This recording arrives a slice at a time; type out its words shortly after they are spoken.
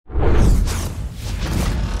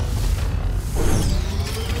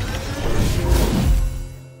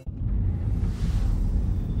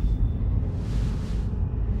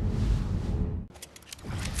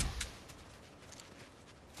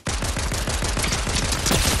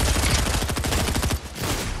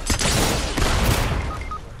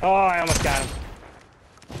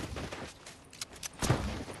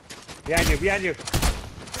Behind you, behind you.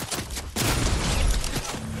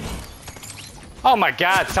 Oh my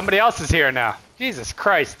God, somebody else is here now. Jesus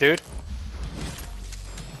Christ, dude.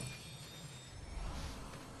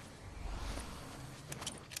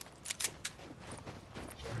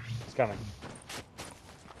 It's coming.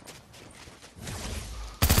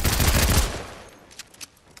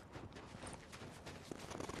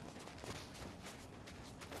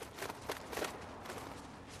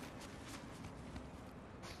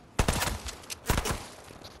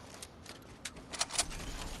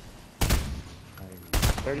 Alright,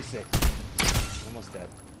 36. Almost dead.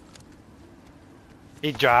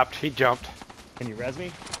 He dropped. He jumped. Can you res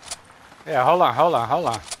me? Yeah, hold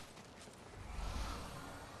on.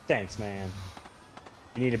 Thanks, man.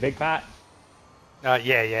 You need a big pot?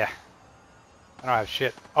 Yeah. I don't have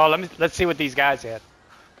shit. Oh, let's see what these guys had.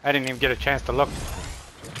 I didn't even get a chance to look.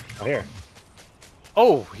 Oh, here.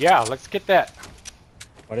 Oh, yeah, let's get that.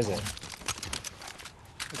 What is it?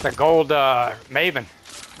 It's a gold Maven.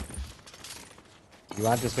 You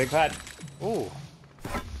want this big pot? Ooh.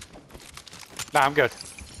 Nah, I'm good.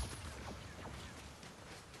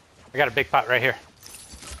 I got a big pot right here.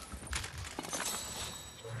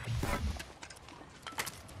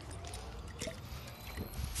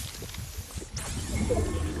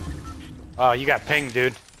 Oh, you got pinged,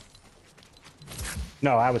 dude.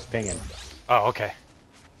 No, I was pinging. Oh, okay.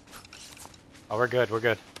 Oh, we're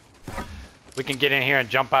good. We can get in here and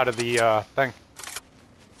jump out of the thing.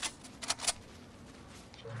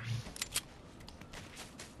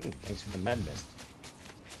 Ooh, thanks for the med mist.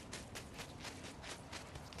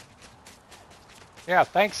 Yeah,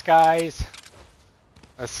 thanks, guys.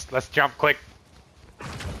 Let's jump quick.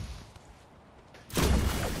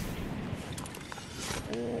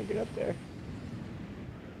 Get up there.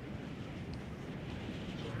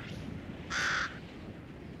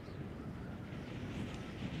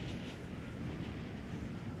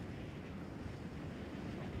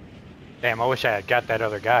 Damn, I wish I had got that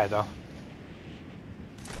other guy, though.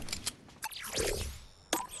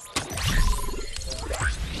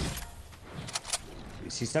 You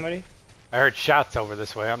see somebody? I heard shots over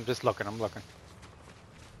this way. I'm looking.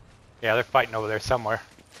 Yeah, they're fighting over there somewhere.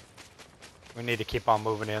 We need to keep on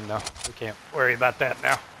moving in, though. We can't worry about that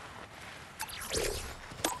now.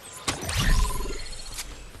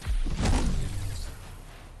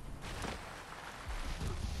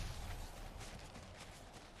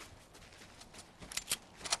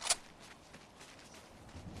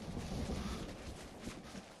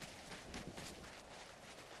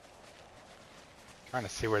 Trying to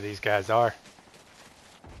see where these guys are.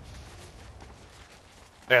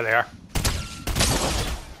 There they are.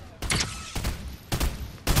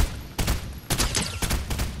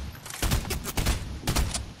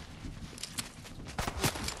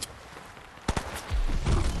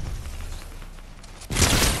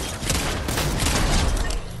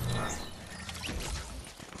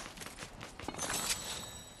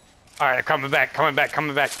 All right, coming back.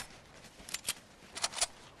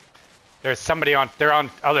 There's somebody they're on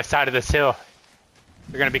the other side of this hill.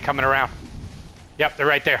 They're gonna be coming around. Yep, they're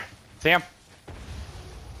right there. See them?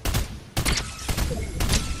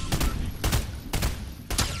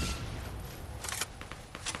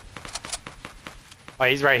 Oh,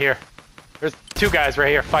 he's right here. There's two guys right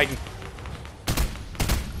here fighting.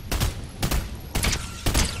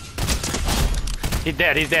 He's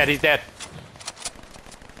dead.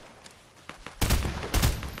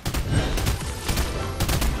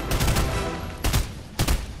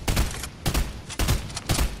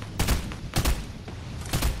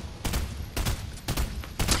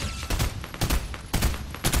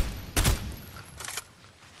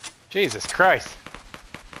 Jesus Christ.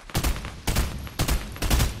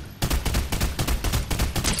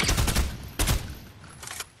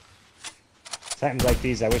 Times like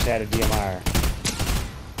these, I wish I had a DMR.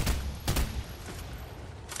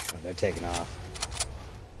 Oh, they're taking off.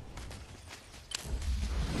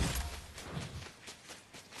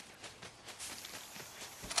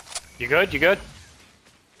 You good?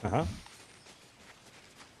 Uh-huh.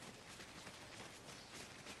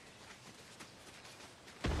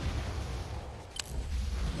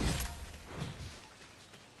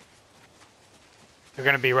 They're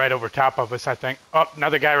gonna be right over top of us, I think. Oh,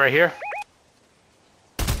 another guy right here.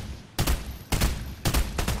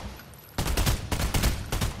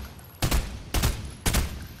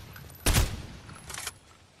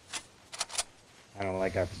 I don't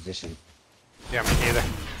like our position. Yeah, me neither.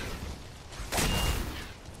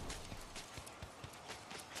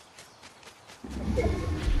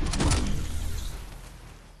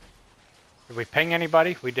 Did we ping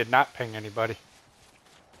anybody? We did not ping anybody.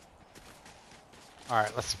 All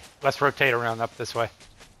right, let's rotate around up this way.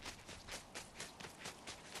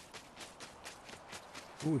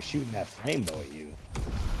 Ooh, shooting that flamebow at you.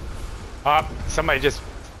 Oh, somebody just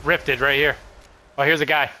rifted right here. Oh, here's a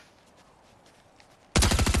guy.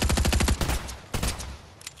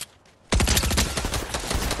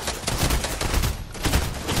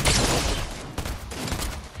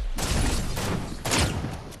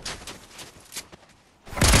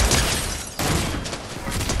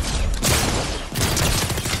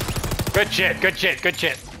 Good shit, good shit, good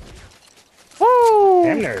shit. Woo!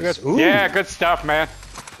 Hamners. Good- Ooh. Yeah, good stuff, man.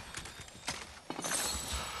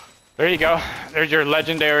 There you go. There's your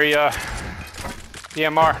legendary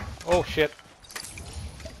DMR. Oh shit.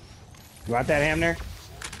 You want that Hamner?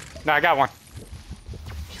 No, I got one.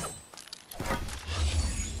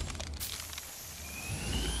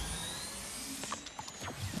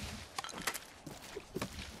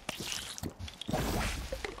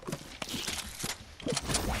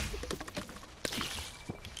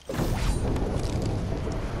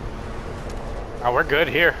 Oh, we're good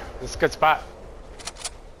here. This is a good spot.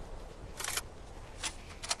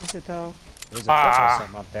 Is it though? There's a bush or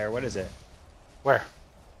something up there. What is it? Where?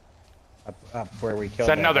 Up where we It's killed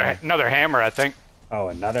that guy. another hammer, I think. Oh,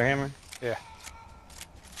 another hammer? Yeah.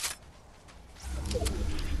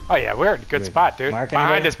 Oh yeah, we're in a good Good. spot, dude. Mark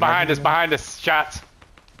Behind anybody? us, behind Mark us, behind us. Shots.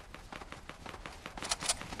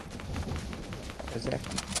 Is there?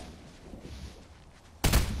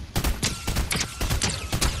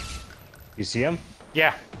 You see him?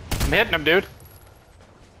 Yeah, I'm hitting him, dude.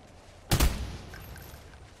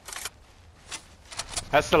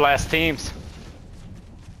 That's the last teams.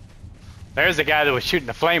 There's the guy that was shooting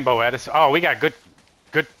the flame bow at us. Oh, we got good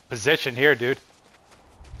position here, dude.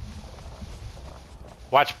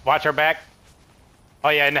 Watch our back. Oh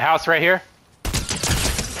yeah, in the house right here.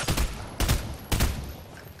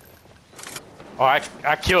 Oh,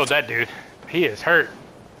 I killed that dude. He is hurt.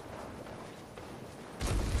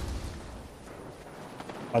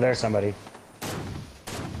 Oh, there's somebody.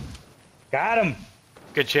 Got him!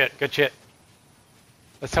 Good shit, good shit.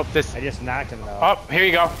 Let's hope this. I just knocked him though. Oh, here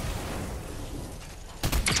you go.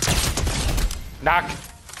 Knock.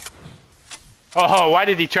 Oh, why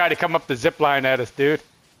did he try to come up the zip line at us, dude?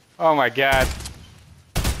 Oh my god.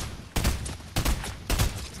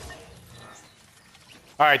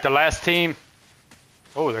 All right, the last team.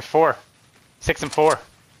 Oh, there's 4. 6 and 4.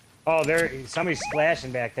 Oh, somebody's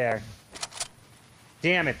splashing back there.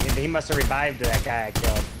 Damn it, he must have revived that guy I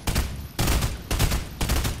killed.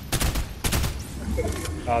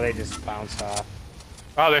 Oh, they just bounced off.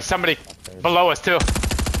 Oh, there's somebody below us too.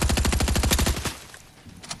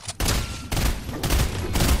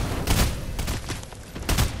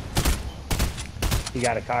 He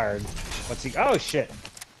got a card. What's he? Oh shit!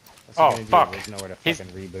 What's he Oh, gonna do? fuck. There's nowhere to He's-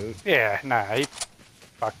 fucking reboot. Yeah, nah, he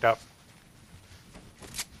fucked up.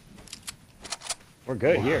 We're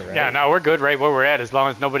good here, right? Yeah, no, we're good right where we're at as long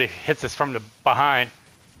as nobody hits us from the behind.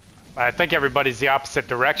 I think everybody's the opposite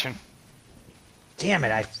direction. Damn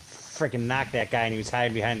it! I freaking knocked that guy, and he was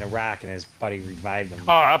hiding behind the rock, and his buddy revived him.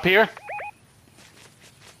 Oh, up here?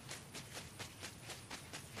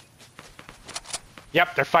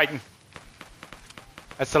 Yep, they're fighting.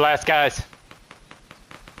 That's the last guys.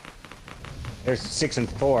 There's 6 and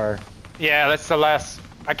 4. Yeah, that's the last.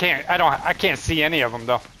 I can't see any of them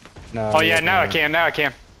though. No. Oh yeah, now I can, now I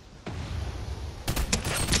can.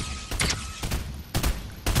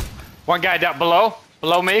 One guy down below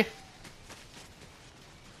me.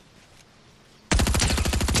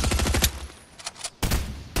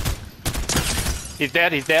 He's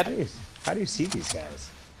dead, he's dead. How do you see these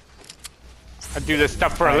guys? I do this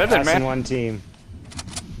stuff for a Alright, living, us and man. one team.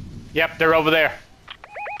 Yep, they're over there.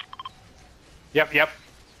 Yep.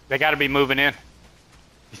 They gotta be moving in.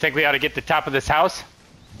 You think we ought to get to the top of this house?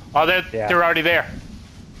 Oh, they're already there.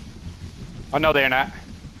 Oh, no, they're not. All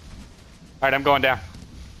right, I'm going down.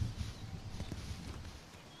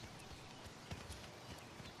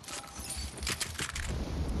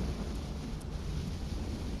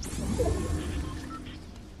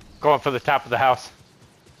 Going for the top of the house.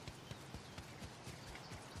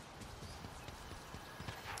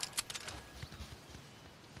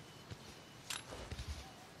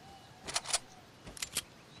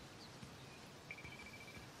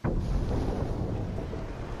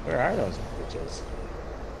 Where are those bitches?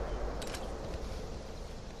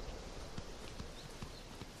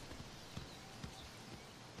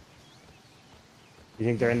 You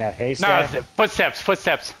think they're in that No, haystack?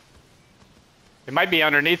 footsteps. It might be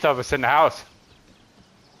underneath of us in the house.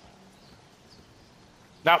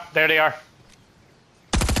 Nope, there they are.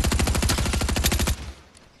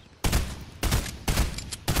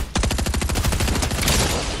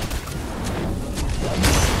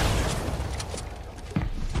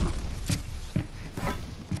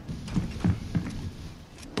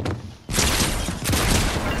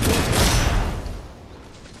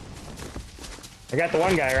 I got the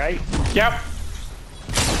one guy, right? Yep.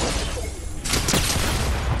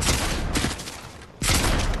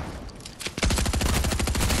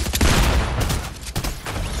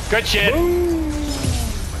 Good shit. Ooh.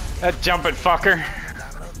 That jumping fucker.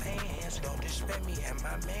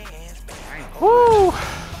 Woo!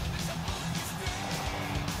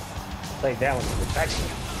 Played that one to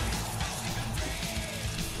perfection.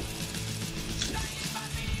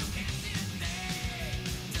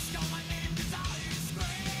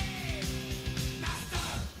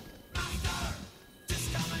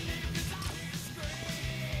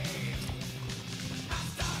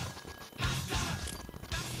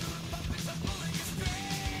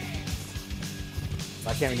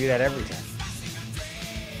 Why can't we do that every time?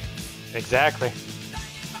 Exactly.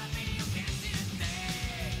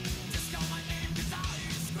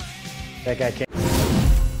 That guy can't.